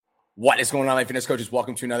What is going on, my fitness coaches?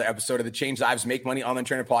 Welcome to another episode of the Change Lives, Make Money Online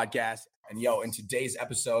Trainer podcast. And in today's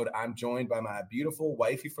episode, I'm joined by my beautiful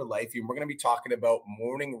wifey for life. And we're going to be talking about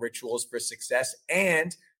morning rituals for success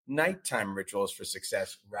and nighttime rituals for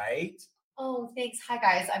success, right? Oh, thanks. Hi,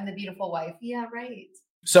 guys. I'm the beautiful wife. Yeah, right.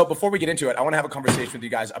 So before we get into it, I want to have a conversation with you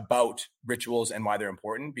guys about rituals and why they're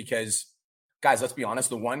important because, guys, let's be honest,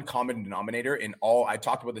 the one common denominator in all, I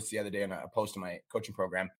talked about this the other day in a post in my coaching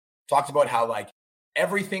program, talked about how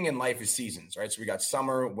everything in life is seasons, right? So we got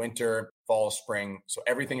summer, winter, fall, spring. So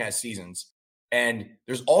everything has seasons. And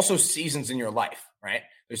there's also seasons in your life, right?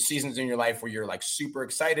 There's seasons in your life where you're super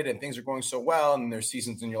excited and things are going so well. And there's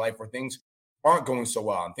seasons in your life where things aren't going so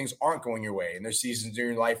well and things aren't going your way. And there's seasons in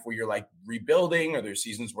your life where you're rebuilding, or there's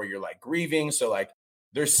seasons where you're grieving. So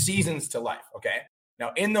there's seasons to life, okay?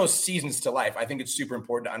 Now, in those seasons to life, I think it's super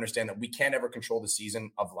important to understand that we can't ever control the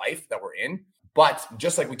season of life that we're in. But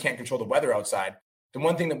just like we can't control the weather outside, the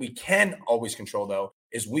one thing that we can always control, though,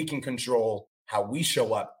 is we can control how we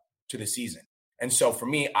show up to the season. And so for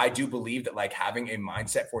me, I do believe that having a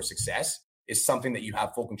mindset for success is something that you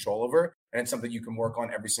have full control over. And it's something you can work on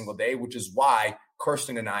every single day, which is why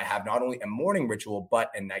Kirsten and I have not only a morning ritual, but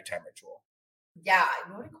a nighttime ritual. Yeah,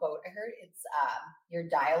 you know what a quote I heard? It's your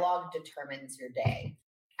dialogue determines your day.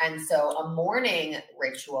 And so a morning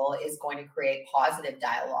ritual is going to create positive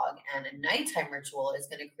dialogue, and a nighttime ritual is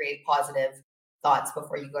going to create positive thoughts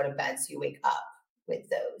before you go to bed, so you wake up with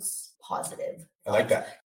those positive thoughts. I like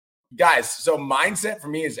that. Guys, so mindset for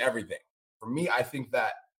me is everything. For me, I think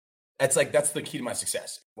that that's the key to my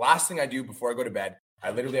success. Last thing I do before I go to bed, I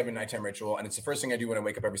literally have a nighttime ritual, and it's the first thing I do when I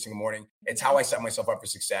wake up every single morning. It's how I set myself up for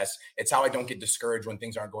success. It's how I don't get discouraged when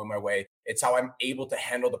things aren't going my way. It's how I'm able to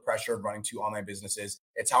handle the pressure of running 2 online businesses.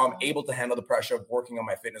 It's how I'm able to handle the pressure of working on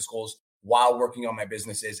my fitness goals while working on my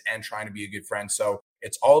businesses and trying to be a good friend. So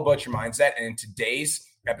it's all about your mindset. And in today's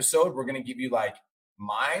episode, we're going to give you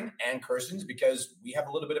mine and Kirsten's because we have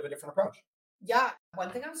a little bit of a different approach. Yeah.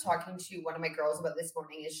 One thing I was talking to one of my girls about this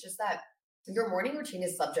morning is just that your morning routine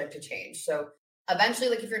is subject to change. So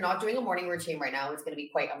eventually, if you're not doing a morning routine right now, it's going to be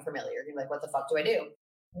quite unfamiliar. You're like, what the fuck do I do?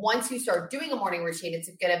 Once you start doing a morning routine, it's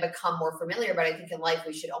going to become more familiar. But I think in life,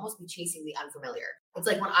 we should almost be chasing the unfamiliar. It's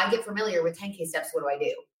like when I get familiar with 10K steps, what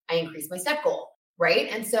do? I increase my step goal, right?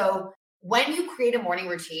 And so when you create a morning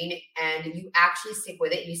routine and you actually stick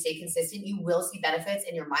with it and you stay consistent, you will see benefits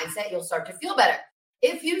in your mindset. You'll start to feel better.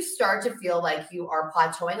 If you start to feel like you are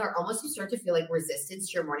plateauing, or almost you start to feel like resistance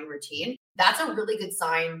to your morning routine, that's a really good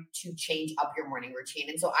sign to change up your morning routine.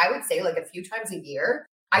 And so I would say a few times a year,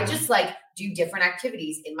 I just do different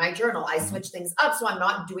activities in my journal. I switch things up. So I'm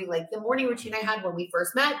not doing the morning routine I had when we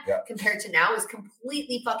first met compared to now is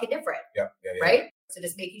completely fucking different. Yeah. Right? So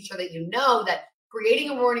just making sure that you know that creating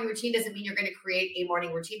a morning routine doesn't mean you're going to create a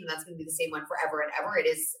morning routine and that's going to be the same one forever and ever. It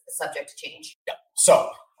is subject to change. Yeah. So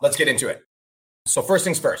let's get into it. So first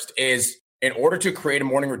things first is, in order to create a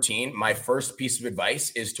morning routine, my first piece of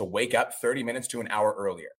advice is to wake up 30 minutes to an hour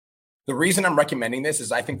earlier. The reason I'm recommending this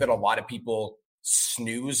is I think that a lot of people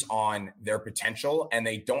snooze on their potential and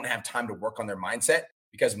they don't have time to work on their mindset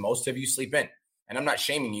because most of you sleep in. And I'm not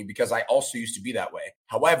shaming you because I also used to be that way.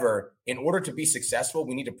 However, in order to be successful,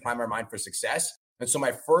 we need to prime our mind for success. And so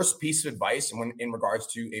my first piece of advice in regards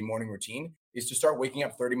to a morning routine is to start waking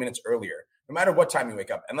up 30 minutes earlier. No matter what time you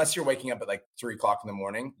wake up, unless you're waking up at 3 o'clock in the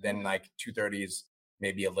morning, then 2:30 is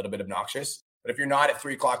maybe a little bit obnoxious. But if you're not at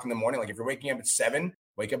 3 o'clock in the morning, if you're waking up at 7,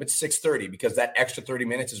 wake up at 6:30 because that extra 30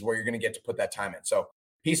 minutes is where you're going to get to put that time in. So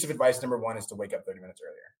piece of advice number 1 is to wake up 30 minutes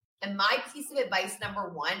earlier. And my piece of advice number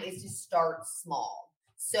 1 is to start small.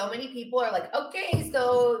 So many people are okay,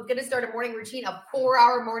 so I'm going to start a morning routine, a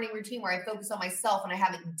 4-hour morning routine where I focus on myself, and I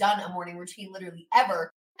haven't done a morning routine literally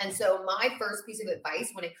ever. And so my first piece of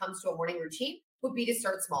advice when it comes to a morning routine would be to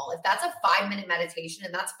start small. If that's a 5-minute meditation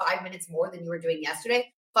and that's 5 minutes more than you were doing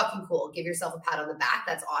yesterday, fucking cool. Give yourself a pat on the back.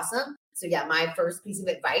 That's awesome. So yeah, my first piece of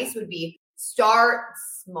advice would be start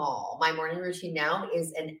small. My morning routine now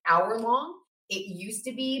is an hour long. It used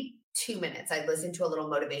to be 2 minutes. I'd listen to a little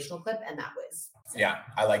motivational clip and that was. Yeah,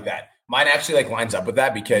 I like that. Mine actually lines up with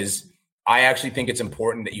that because I actually think it's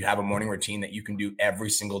important that you have a morning routine that you can do every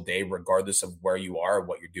single day, regardless of where you are or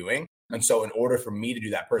what you're doing. And so in order for me to do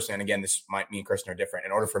that personally, and again, me and Kirsten are different.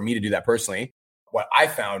 In order for me to do that personally, what I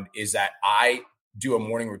found is that I do a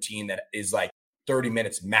morning routine that is 30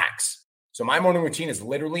 minutes max. So my morning routine is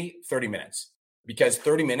literally 30 minutes because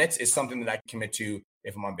 30 minutes is something that I can commit to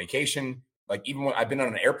if I'm on vacation. Even when I've been on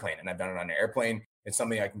an airplane and I've done it on an airplane, it's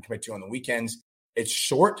something I can commit to on the weekends. It's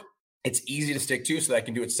short. It's easy to stick to so that I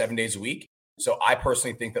can do it 7 days a week. So I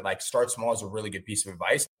personally think that start small is a really good piece of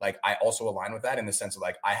advice. I also align with that in the sense of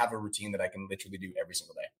I have a routine that I can literally do every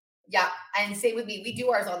single day. Yeah. And same with me. We do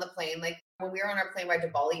ours on the plane. Like when we were on our plane ride to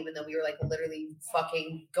Bali, even though we were like literally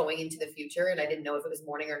fucking going into the future and I didn't know if it was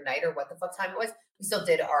morning or night or what the fuck time it was, we still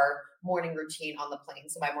did our morning routine on the plane.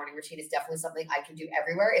 So my morning routine is definitely something I can do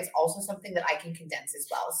everywhere. It's also something that I can condense as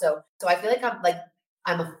well. So I feel like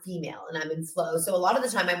I'm a female and I'm in flow. So a lot of the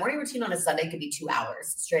time my morning routine on a Sunday could be 2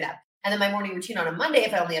 hours straight up. And then my morning routine on a Monday,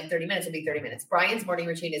 if I only have 30 minutes, it'll be 30 minutes. Brian's morning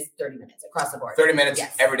routine is 30 minutes across the board. 30 minutes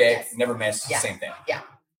every day, never miss, same thing. Yeah.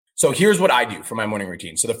 So here's what I do for my morning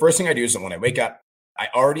routine. So the first thing I do is that when I wake up, I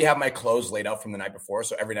already have my clothes laid out from the night before.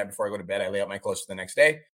 So every night before I go to bed, I lay out my clothes for the next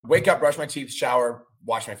day. Wake up, brush my teeth, shower,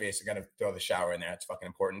 wash my face. I got to throw the shower in there. It's fucking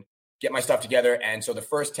important. Get my stuff together. And so the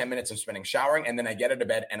first 10 minutes I'm spending showering, and then I get out of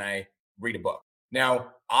bed and I read a book.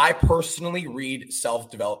 Now, I personally read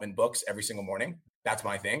self-development books every single morning. That's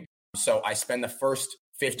my thing. So I spend the first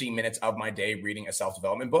 15 minutes of my day reading a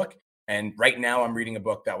self-development book. And right now I'm reading a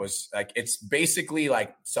book that was like, it's basically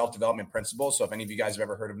like self-development principles. So if any of you guys have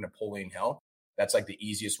ever heard of Napoleon Hill, that's like the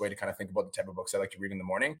easiest way to kind of think about the type of books I like to read in the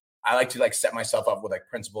morning. I like to like set myself up with like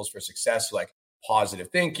principles for success, so like positive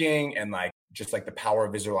thinking and like just like the power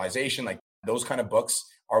of visualization. Like those kind of books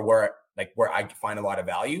are where I find a lot of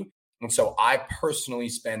value. And so I personally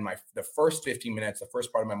spend the first 15 minutes, the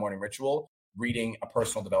first part of my morning ritual, reading a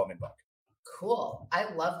personal development book. Cool.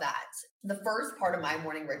 I love that. The first part of my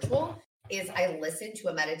morning ritual is I listen to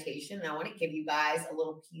a meditation, and I want to give you guys a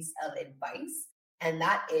little piece of advice. And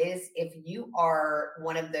that is, if you are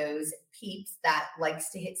one of those peeps that likes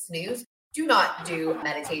to hit snooze, do not do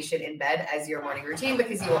meditation in bed as your morning routine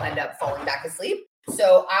because you will end up falling back asleep.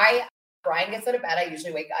 So Brian gets out of bed. I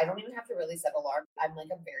usually wake. I don't even have to really set alarm. I'm like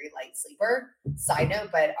a very light sleeper. Side note,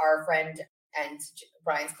 but our friend and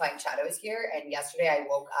Brian's client Chado is here. And yesterday I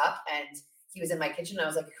woke up and he was in my kitchen. And I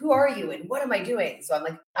was like, who are you? And what am I doing? So I'm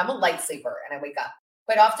like, I'm a light sleeper and I wake up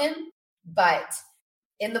quite often. But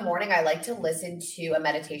in the morning, I like to listen to a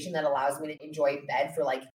meditation that allows me to enjoy bed for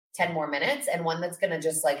like 10 more minutes, and one that's going to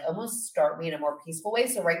just like almost start me in a more peaceful way.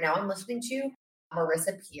 So right now I'm listening to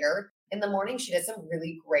Marissa Peer in the morning. She does some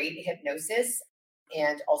really great hypnosis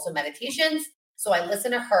and also meditations. So I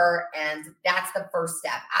listen to her, and that's the first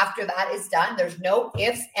step. After that is done, there's no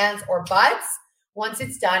ifs, ands, or buts. Once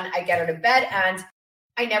it's done, I get out of bed and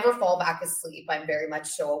I never fall back asleep. I'm very much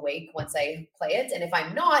so awake once I play it. And if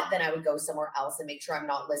I'm not, then I would go somewhere else and make sure I'm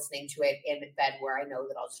not listening to it in bed where I know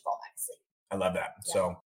that I'll just fall back asleep. I love that. Yeah.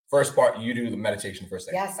 So first part, you do the meditation first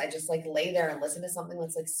thing. Yes, I just like lay there and listen to something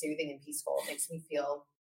that's like soothing and peaceful. It makes me feel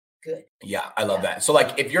good. Yeah, I love that. So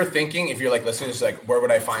like if you're like listening to like, where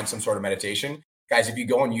would I find some sort of meditation? Guys, if you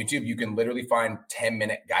go on YouTube, you can literally find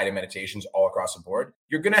 10-minute guided meditations all across the board.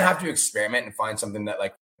 You're going to have to experiment and find something that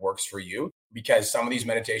like works for you, because some of these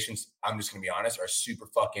meditations, I'm just going to be honest, are super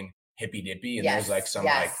fucking hippy dippy. And there's like some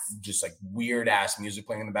like just like weird ass music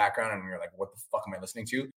playing in the background. And you're like, what the fuck am I listening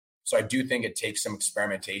to? So I do think it takes some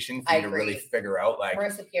experimentation for you to really figure out like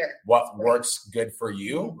Marissa Peer, what works good for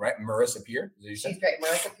you, right? Marissa Peer. She's great.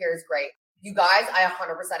 Marissa Peer is great. You guys, I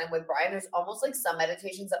 100% am with Brian. There's almost like some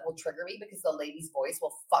meditations that will trigger me because the lady's voice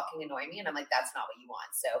will fucking annoy me. And I'm like, that's not what you want.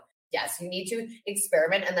 So yes, you need to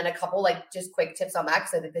experiment. And then a couple like just quick tips on that,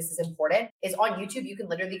 because I think this is important, is on YouTube, you can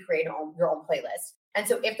literally create your own playlist. And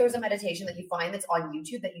so if there's a meditation that you find that's on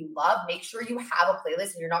YouTube that you love, make sure you have a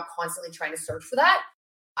playlist and you're not constantly trying to search for that.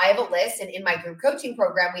 I have a list, and in my group coaching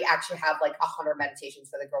program, we actually have like 100 meditations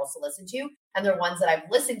for the girls to listen to. And they're ones that I've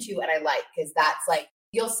listened to and I like, because that's like,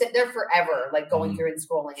 you'll sit there forever, like going through and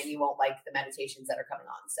scrolling, and you won't like the meditations that are coming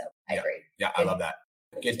on. So I agree. Yeah, I love that.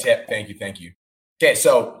 Good tip. Thank you. Okay,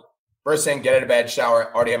 so first thing, get out of bed,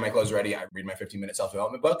 shower, already have my clothes ready. I read my 15-minute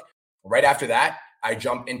self-development book. Right after that, I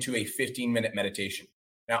jump into a 15-minute meditation.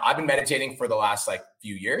 Now, I've been meditating for the last like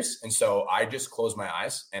few years. And so I just close my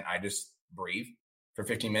eyes and I just breathe for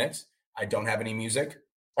 15 minutes. I don't have any music.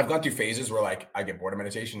 I've gone through phases where like I get bored of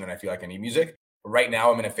meditation and I feel like I need music. But right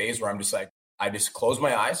now I'm in a phase where I'm just like, I just close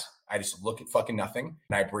my eyes. I just look at fucking nothing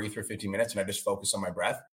and I breathe for 15 minutes and I just focus on my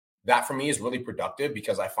breath. That for me is really productive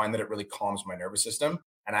because I find that it really calms my nervous system.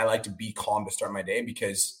 And I like to be calm to start my day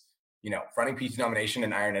because, you know, running PT Domination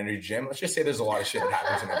and Iron Energy Gym, let's just say there's a lot of shit that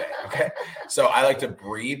happens in a day. Okay. So I like to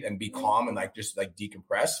breathe and be calm and like just like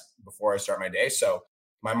decompress before I start my day. So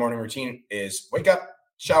my morning routine is wake up,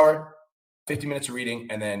 shower, 50 minutes of reading,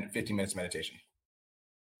 and then 15 minutes of meditation.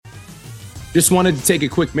 Just wanted to take a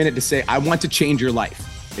quick minute to say, I want to change your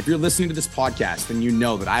life. If you're listening to this podcast, then you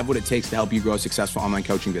know that I have what it takes to help you grow a successful online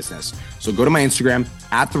coaching business. So go to my Instagram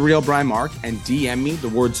 @TheRealBrianMark and DM me the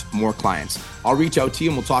words more clients. I'll reach out to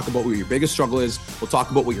you and we'll talk about what your biggest struggle is. We'll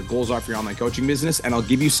talk about what your goals are for your online coaching business, and I'll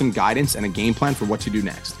give you some guidance and a game plan for what to do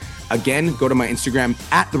next. Again, go to my Instagram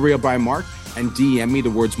at @TheRealBrianMark and DM me the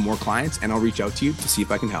words more clients, and I'll reach out to you to see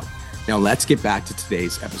if I can help. Now let's get back to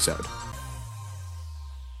today's episode.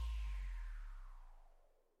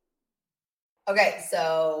 Okay,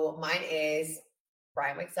 so mine is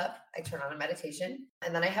Brian wakes up, I turn on a meditation,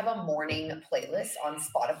 and then I have a morning playlist on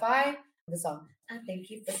Spotify. The song, I thank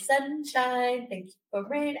you for sunshine, thank you for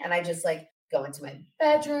rain. And I just like go into my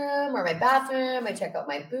bedroom or my bathroom. I check out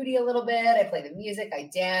my booty a little bit. I play the music, I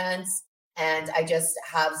dance, and I just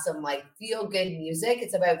have some like feel good music.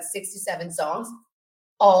 It's about 6 to 7 songs.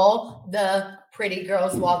 All the pretty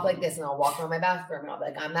girls walk like this, and I'll walk around my bathroom and I'll be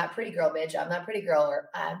like, I'm that pretty girl, bitch. I'm that pretty girl, or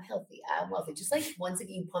I'm healthy, I'm wealthy. Just like ones that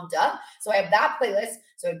get you pumped up. So I have that playlist.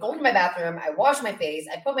 So I go into my bathroom, I wash my face,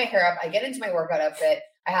 I put my hair up, I get into my workout outfit.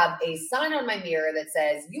 I have a sign on my mirror that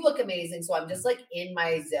says, you look amazing. So I'm just like in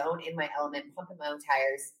my zone, in my element, pumping my own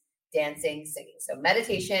tires, dancing, singing. So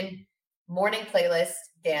meditation, morning playlist,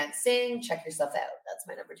 dance, sing, check yourself out. That's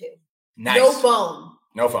my number 2. Nice. No phone.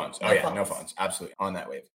 No phones. No No phones. phones. Absolutely. On that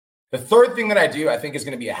wave. The third thing that I do, I think is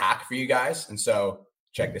going to be a hack for you guys. And so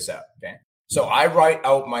check this out. Okay. So I write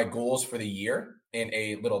out my goals for the year in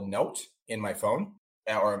a little note in my phone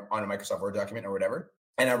or on a Microsoft Word document or whatever.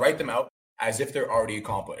 And I write them out as if they're already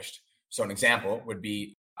accomplished. So an example would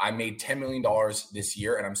be, I made $10 million this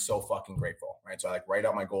year and I'm so fucking grateful, right? So I like write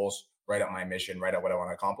out my goals, write out my mission, write out what I want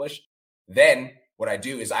to accomplish. Then what I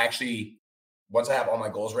do is I actually, once I have all my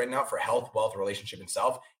goals written out for health, wealth, relationship, and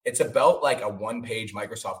self, it's about like a 1-page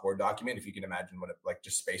Microsoft Word document, if you can imagine what it like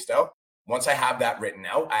just spaced out. Once I have that written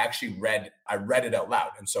out, I read it out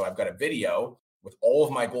loud. And so I've got a video with all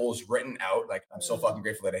of my goals written out. Like, I'm so fucking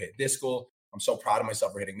grateful that I hit this goal. I'm so proud of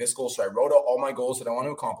myself for hitting this goal. So I wrote out all my goals that I want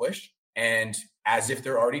to accomplish. And as if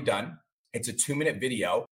they're already done, it's a 2-minute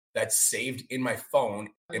video that's saved in my phone,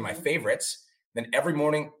 in my favorites. Then every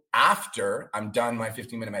morning after I'm done my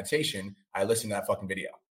 15-minute meditation, I listen to that fucking video.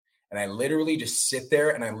 And I literally just sit there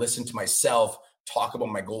and I listen to myself talk about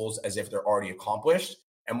my goals as if they're already accomplished.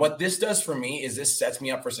 And what this does for me is this sets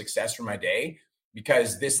me up for success for my day,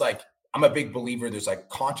 because this, like, I'm a big believer there's like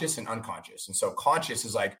conscious and unconscious. And so conscious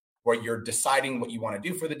is like where you're deciding what you want to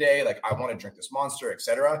do for the day. Like, I want to drink this Monster,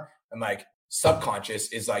 etc. And like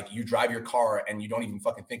subconscious is like you drive your car and you don't even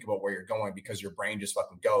fucking think about where you're going because your brain just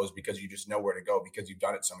fucking goes because you just know where to go because you've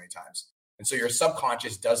done it so many times. And so your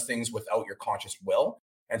subconscious does things without your conscious will.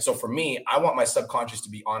 And so for me, I want my subconscious to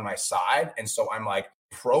be on my side. And so I'm like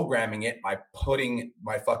programming it by putting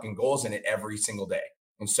my fucking goals in it every single day.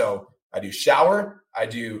 And so I do shower, I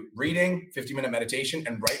do reading, 15-minute meditation.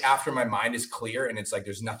 And right after my mind is clear and it's like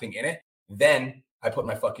there's nothing in it, then I put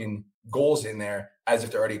my fucking goals in there as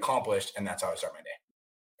if they're already accomplished. And that's how I start my day.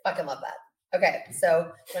 Fucking love that. Okay.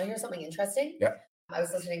 So you want to hear something interesting? Yeah. I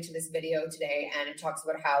was listening to this video today and it talks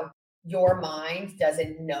about how your mind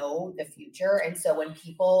doesn't know the future. And so when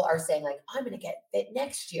people are saying like, I'm going to get fit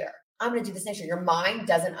next year, I'm going to do this next year, your mind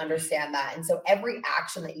doesn't understand that. And so every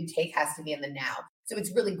action that you take has to be in the now. So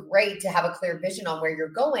it's really great to have a clear vision on where you're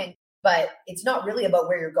going, but it's not really about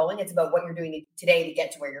where you're going. It's about what you're doing today to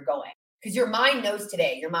get to where you're going. Because your mind knows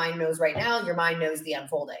today, your mind knows right now, your mind knows the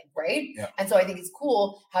unfolding, right? Yeah. And so I think it's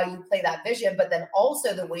cool how you play that vision, but then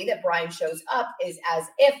also the way that Brian shows up is as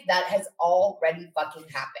if that has already fucking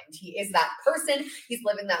happened. He is that person, he's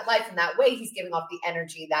living that life in that way, he's giving off the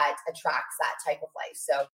energy that attracts that type of life.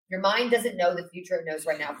 So your mind doesn't know the future, it knows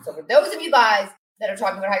right now. So for those of you guys that are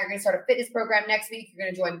talking about how you're going to start a fitness program next week, you're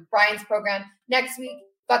going to join Brian's program next week,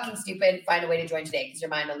 fucking stupid, find a way to join today because your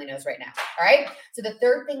mind only knows right now. All right. So the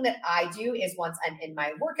third thing that I do is once I'm in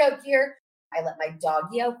my workout gear, I let my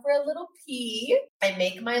doggy out for a little pee. I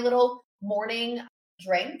make my little morning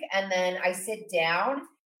drink and then I sit down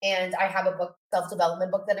and I have a book,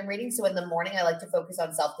 self-development book that I'm reading. So in the morning, I like to focus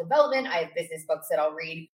on self-development. I have business books that I'll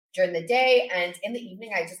read during the day. And in the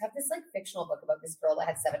evening, I just have this like fictional book about this girl that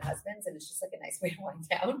had 7 husbands. And it's just like a nice way to wind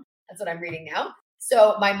down. That's what I'm reading now.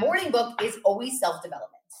 So my morning book is always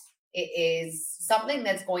self-development. It is something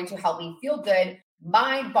that's going to help me feel good,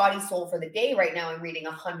 mind, body, soul for the day. Right now, I'm reading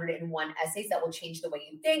 101 essays that will change the way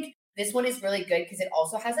you think. This one is really good because it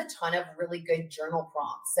also has a ton of really good journal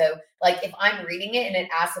prompts. So like if I'm reading it and it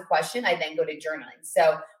asks a question, I then go to journaling.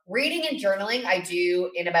 So reading and journaling, I do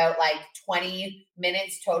in about like 20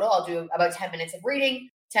 minutes total. I'll do about 10 minutes of reading,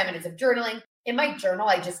 10 minutes of journaling. In my journal,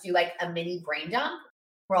 I just do like a mini brain dump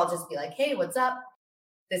where I'll just be like, hey, what's up?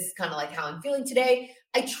 This is kind of like how I'm feeling today.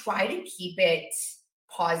 I try to keep it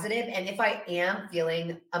positive. And if I am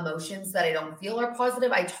feeling emotions that I don't feel are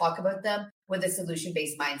positive, I talk about them with a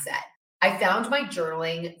solution-based mindset. I found my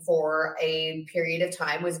journaling for a period of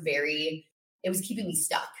time it was keeping me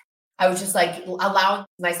stuck. I was just like allowing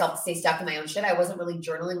myself to stay stuck in my own shit. I wasn't really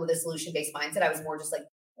journaling with a solution-based mindset. I was more just like,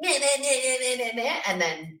 and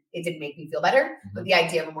then it didn't make me feel better. But the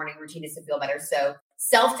idea of a morning routine is to feel better. So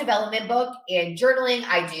self-development book and journaling,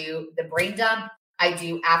 I do the brain dump, I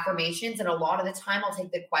do affirmations. And a lot of the time I'll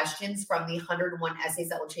take the questions from the 101 essays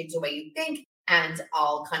that will change the way you think. And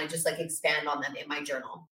I'll kind of just like expand on them in my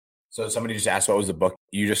journal. So somebody just asked, what was the book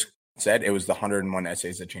you just said? It was the 101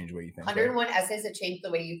 essays that change the way you think. 101 essays that change the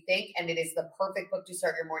way you think. And it is the perfect book to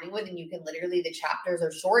start your morning with. And you can literally, the chapters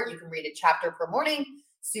are short. You can read a chapter per morning.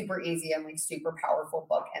 Super easy and like super powerful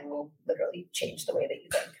book, and will literally change the way that you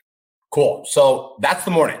think. Cool. So that's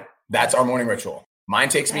the morning. That's our morning ritual. Mine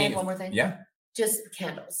takes me. One more thing. Yeah. Just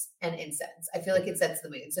candles and incense. I feel like it sets the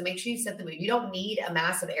mood. So make sure you set the mood. You don't need a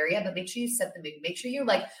massive area, but make sure you set the mood. Make sure you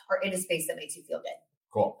like are in a space that makes you feel good.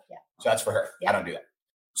 Cool. Yeah. So that's for her. Yeah. I don't do that.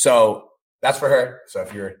 So that's for her. So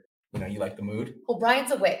if you're, you like the mood. Well,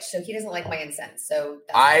 Brian's a witch, so he doesn't like my incense. So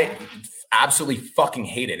I absolutely fucking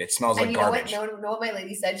hate it. It smells like garbage. Know what my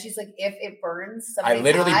lady said? She's like, if it burns I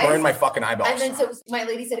literally burned my fucking eyeballs. And then so my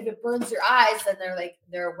lady said, if it burns your eyes, then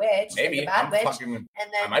they're a witch. Maybe like a bad witch. And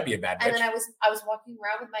then I might be a bad witch. And then I was walking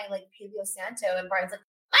around with my like Paleo Santo, and Brian's like,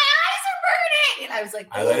 my eyes are burning. And I was like,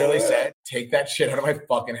 I literally said, take that shit out of my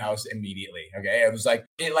fucking house immediately. Okay. It was like,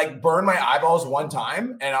 it like burned my eyeballs one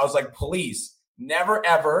time. And I was like, please never,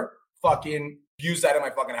 ever fucking use that in my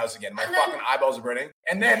fucking house again. My fucking eyeballs are burning.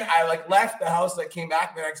 And then I like left the house, like came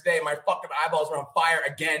back the next day. My fucking eyeballs were on fire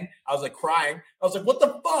again. I was like crying. I was like, what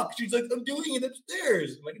the fuck? She's like, I'm doing it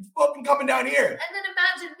upstairs. I'm like, it's fucking coming down here. And then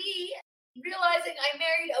imagine me realizing I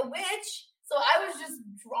married a witch. So I was just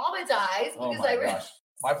traumatized because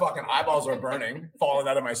my fucking eyeballs are burning, falling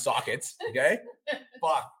out of my sockets. Okay.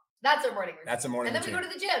 Fuck. That's a morning routine. That's a morning routine. And then we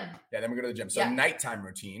go to the gym. Yeah, then we go to the gym. So nighttime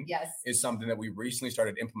routine is something that we recently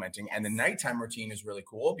started implementing. And the nighttime routine is really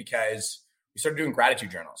cool because we started doing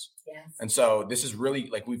gratitude journals. Yes. And so this is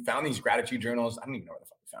really like, we found these gratitude journals. I don't even know where the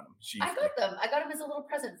fuck we found them. I got them. I got them as a little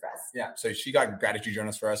present for us. Yeah. So she got gratitude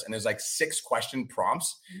journals for us. And there's like 6 question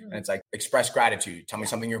prompts. And it's like, express gratitude. Tell me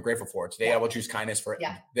something you're grateful for. Today I will choose kindness for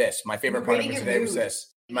this. My favorite part of it today was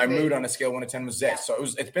this. My mood on a scale of 1 to 10 was this. So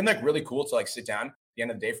it's been like really cool to like sit down at the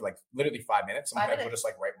end of the day for like literally 5 minutes. Sometimes we'll just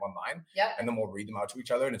like write one line and then we'll read them out to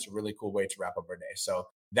each other. And it's a really cool way to wrap up our day. So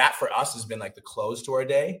that for us has been like the close to our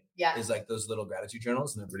day is like those little gratitude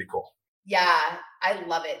journals. And they're pretty cool. Yeah, I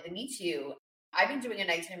love it. And me too. I've been doing a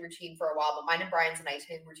nighttime routine for a while, but mine and Brian's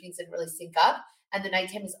nighttime routines didn't really sync up. And the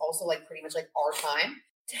nighttime is also like pretty much like our time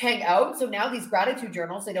to hang out. So now these gratitude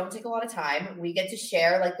journals, they don't take a lot of time. We get to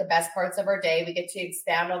share like the best parts of our day. We get to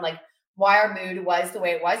expand on like why our mood was the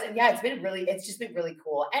way it was. And it's just been really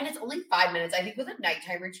cool. And it's only 5 minutes. I think with a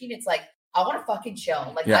nighttime routine, it's like, I want to fucking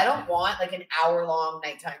chill. Like, I don't want like an hour-long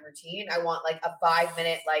nighttime routine. I want like a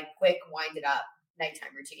 5-minute, like quick wind it up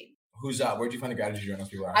nighttime routine. Where'd you find the gratitude journals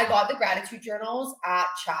people are? I got the gratitude journals at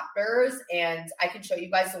Chapters, and I can show you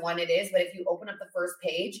guys the one it is. But if you open up the first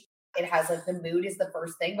page, it has like the mood is the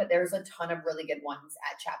first thing, but there's a ton of really good ones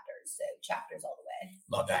at Chapters. So Chapters all the way.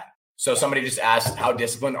 Love that. So somebody just asked, how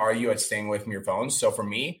disciplined are you at staying away from your phones? So for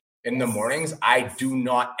me, in the mornings, I do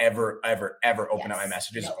not ever open up my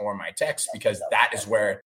messages or my texts because that is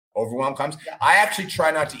where overwhelm comes. Yeah. I actually try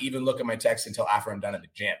not to even look at my text until after I'm done at the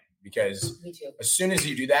gym because as soon as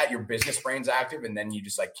you do that, your business brain's active and then you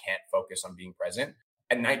just like can't focus on being present.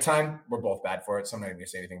 At nighttime, we're both bad for it. So I'm not even gonna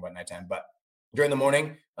say anything about nighttime, but during the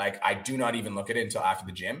morning, like I do not even look at it until after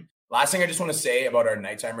the gym. Last thing I just want to say about our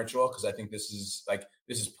nighttime ritual, because I think this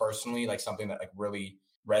is personally like something that like really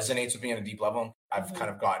resonates with me on a deep level. I've kind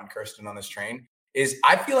of gotten Kirsten on this train is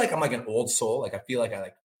I feel like I'm like an old soul. Like I feel like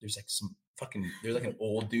there's like an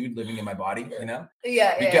old dude living in my body, you know?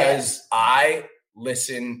 Yeah. Because I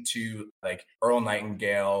listen to like Earl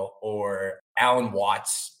Nightingale or Alan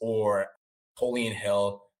Watts or Napoleon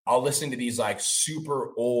Hill. I'll listen to these like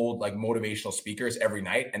super old, like motivational speakers every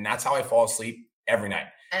night. And that's how I fall asleep every night.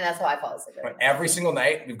 And that's how I fall asleep. Every single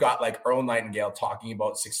night, we've got like Earl Nightingale talking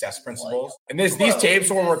about success principles. And these tapes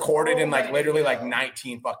were recorded in like literally like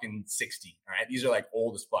 1960. All right. These are like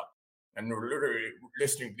old as fuck. And we're literally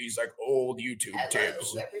listening to these like old YouTube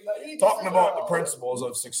tapes talking about the principles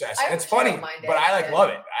of success. And it's funny, but I like love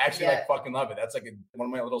it. I actually like fucking love it. That's like one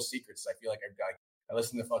of my little secrets. I feel like I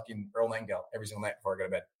listen to fucking Earl Nightingale every single night before I go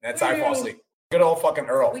to bed. And that's how I fall asleep. Good old fucking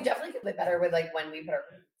Earl. We definitely get better with like when we put our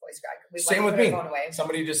voice crack. Same with me.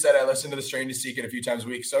 Somebody just said I listen to The Strangest Secret a few times a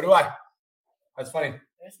week. So do I. That's funny.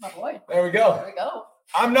 There's my boy. There we go.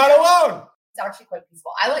 I'm not alone. It's actually quite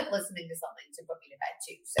peaceful. I like listening to something to put me to bed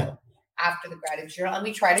too. So after the gratitude journal, and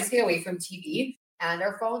we try to stay away from TV. and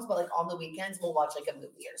our phones, but like on the weekends, we'll watch like a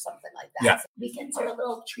movie or something like that. Yeah. So weekends are a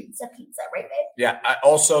little treats of pizza, right, babe? Yeah. I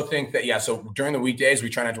also think that, so during the weekdays, we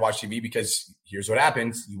try not to watch TV because here's what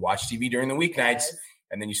happens. You watch TV during the weeknights. Yes.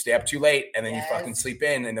 And then you stay up too late, and then you fucking sleep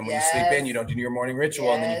in. And then when you sleep in, you don't do your morning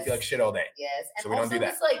ritual, and then you feel like shit all day. Yes. And so we don't do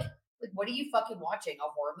that. It's like, what are you fucking watching? A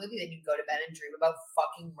horror movie? Then you go to bed and dream about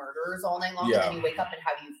fucking murders all night long, and then you wake up and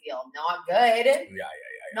how do you feel? Not good. Yeah.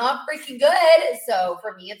 Not freaking good. So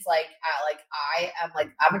for me, it's like,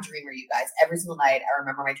 I'm a dreamer, you guys. Every single night, I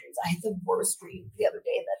remember my dreams. I had the worst dream the other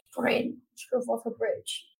day that Brian drove off a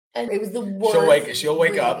bridge, and it was the worst. She'll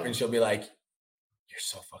wake up and she'll be like, "You're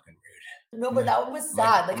so fucking rude." No, but that one was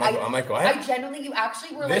sad. I'm like, go ahead. I genuinely, you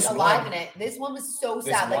actually were like alive in it. This one was so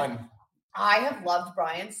sad. Like, I have loved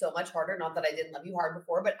Brian so much harder. Not that I didn't love you hard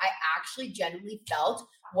before, but I actually genuinely felt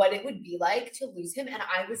what it would be like to lose him. And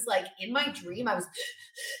I was like, in my dream, I was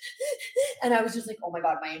just like, oh my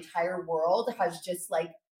God, my entire world has just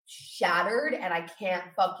like shattered and I can't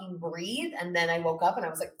fucking breathe. And then I woke up and I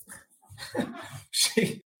was like,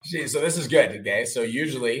 so this is good. Okay. So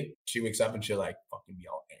usually she wakes up and she'll like fucking be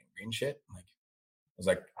all angry and shit. I was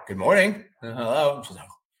like, good morning. Hello. She's like,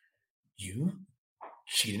 you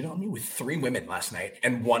cheated on me with 3 women last night,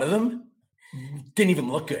 and one of them didn't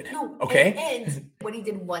even look good. No, okay. And what he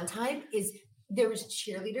did one time is there was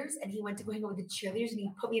cheerleaders, and he went to go hang out with the cheerleaders, and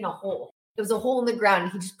he put me in a hole. There was a hole in the ground,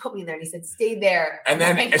 and he just put me in there, and he said, "Stay there." And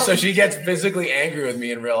then, so she gets physically angry with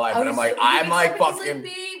me in real life, and I'm like, fucking,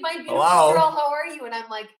 my beautiful hello, girl, how are you? And I'm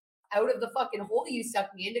like, out of the fucking hole you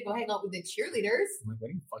stuck me in to go hang out with the cheerleaders. I'm like, what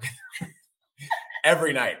are you fucking?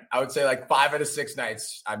 Every night, I would say like 5 out of 6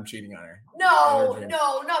 nights, I'm cheating on her. No,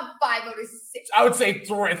 not 5 out of 6. I would say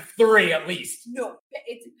 3 at least. No,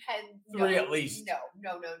 it depends. 3 at least.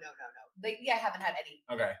 No. Lately, I haven't had any.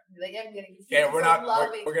 Okay. We're not.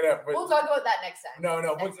 We'll talk about that next time. No.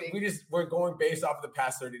 We're going based off of the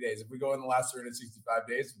past 30 days. If we go in the last 365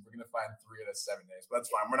 days, we're gonna find 3 out of 7 days. But that's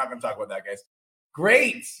fine. We're not gonna talk about that, guys.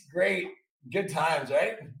 Great, good times,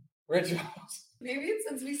 right? Rituals. Maybe it's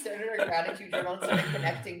since we started our gratitude journal and started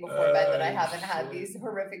connecting before bed that I haven't had these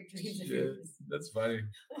horrific dreams. That's funny.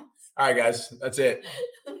 All right, guys, that's it.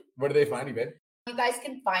 Where do they find you, babe? You guys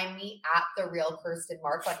can find me at The Real Kirsten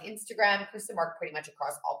Mark on Instagram, Kirsten Mark pretty much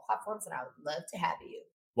across all platforms, and I would love to have you.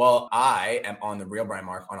 Well, I am on The Real Brian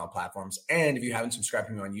Mark on all platforms, and if you haven't subscribed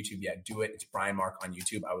to me on YouTube yet, do it. It's Brian Mark on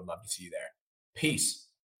YouTube. I would love to see you there. Peace,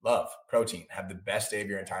 love, protein. Have the best day of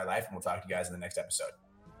your entire life, and we'll talk to you guys in the next episode.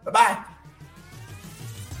 Bye-bye.